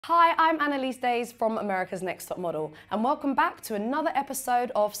Hi, I'm Annaliese from America's Next Top Model, and welcome back to another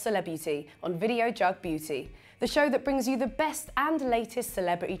episode of Celebeauty on Video Jug Beauty, the show that brings you the best and latest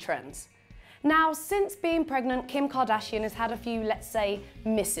celebrity trends. Now, since being pregnant, Kim Kardashian has had a few, let's say,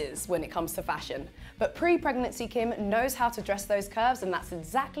 misses when it comes to fashion. But pre-pregnancy Kim knows how to dress those curves, and that's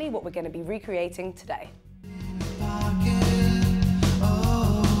exactly what we're going to be recreating today.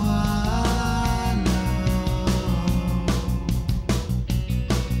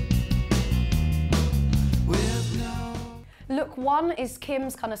 Look one is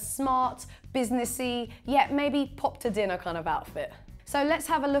Kim's kind of smart, businessy, yet maybe pop to dinner kind of outfit. So let's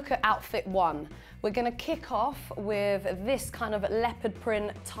have a look at outfit one. We're gonna kick off with this kind of leopard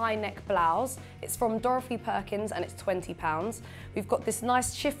print tie neck blouse. It's from Dorothy Perkins and it's £20. We've got this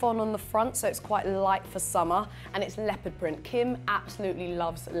nice chiffon on the front, so it's quite light for summer, and it's leopard print. Kim absolutely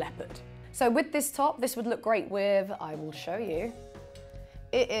loves leopard. So with this top, this would look great with, I will show you.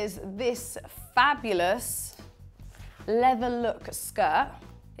 It is this fabulous leather look skirt.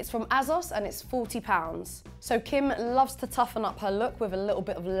 It's from Asos and it's £40. So Kim loves to toughen up her look with a little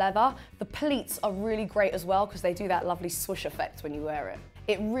bit of leather. The pleats are really great as well because they do that lovely swoosh effect when you wear it.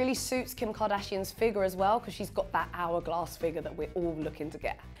 It really suits Kim Kardashian's figure as well because she's got that hourglass figure that we're all looking to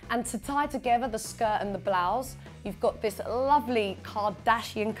get. And to tie together the skirt and the blouse, you've got this lovely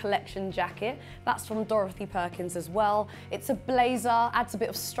Kardashian Kollection jacket. That's from Dorothy Perkins as well. It's a blazer, adds a bit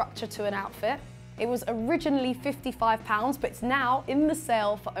of structure to an outfit. It was originally £55, but it's now in the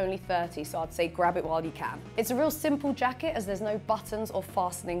sale for only £30, so I'd say grab it while you can. It's a real simple jacket as there's no buttons or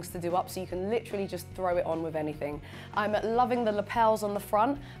fastenings to do up, so you can literally just throw it on with anything. I'm loving the lapels on the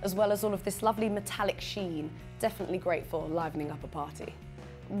front, as well as all of this lovely metallic sheen. Definitely great for livening up a party.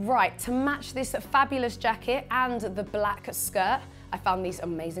 Right, to match this fabulous jacket and the black skirt, I found these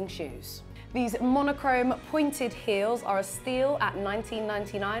amazing shoes. These monochrome pointed heels are a steal at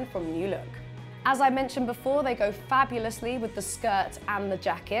 $19.99 from New Look. As I mentioned before, they go fabulously with the skirt and the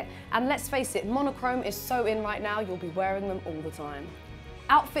jacket. And let's face it, monochrome is so in right now, you'll be wearing them all the time.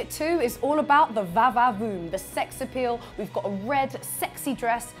 Outfit two is all about the va-va-voom, the sex appeal. We've got a red, sexy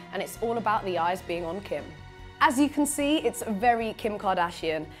dress, and it's all about the eyes being on Kim. As you can see, it's very Kim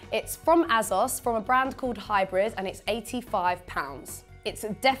Kardashian. It's from Asos, from a brand called Hybrid, and it's £85. It's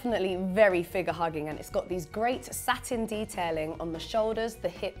definitely very figure hugging, and it's got these great satin detailing on the shoulders, the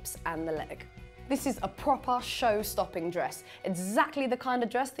hips, and the leg. This is a proper show-stopping dress, exactly the kind of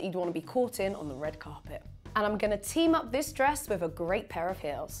dress that you'd want to be caught in on the red carpet. And I'm going to team up this dress with a great pair of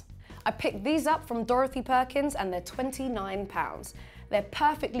heels. I picked these up from Dorothy Perkins and they're £29. They're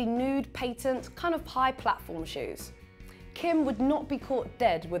perfectly nude, patent, kind of high platform shoes. Kim would not be caught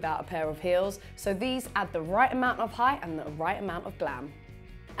dead without a pair of heels, so these add the right amount of height and the right amount of glam.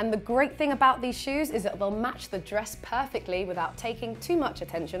 And the great thing about these shoes is that they'll match the dress perfectly without taking too much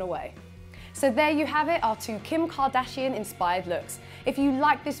attention away. So there you have it, our two Kim Kardashian inspired looks. If you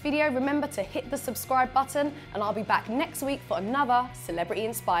like this video, remember to hit the subscribe button, and I'll be back next week for another celebrity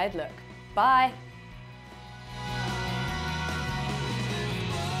inspired look. Bye.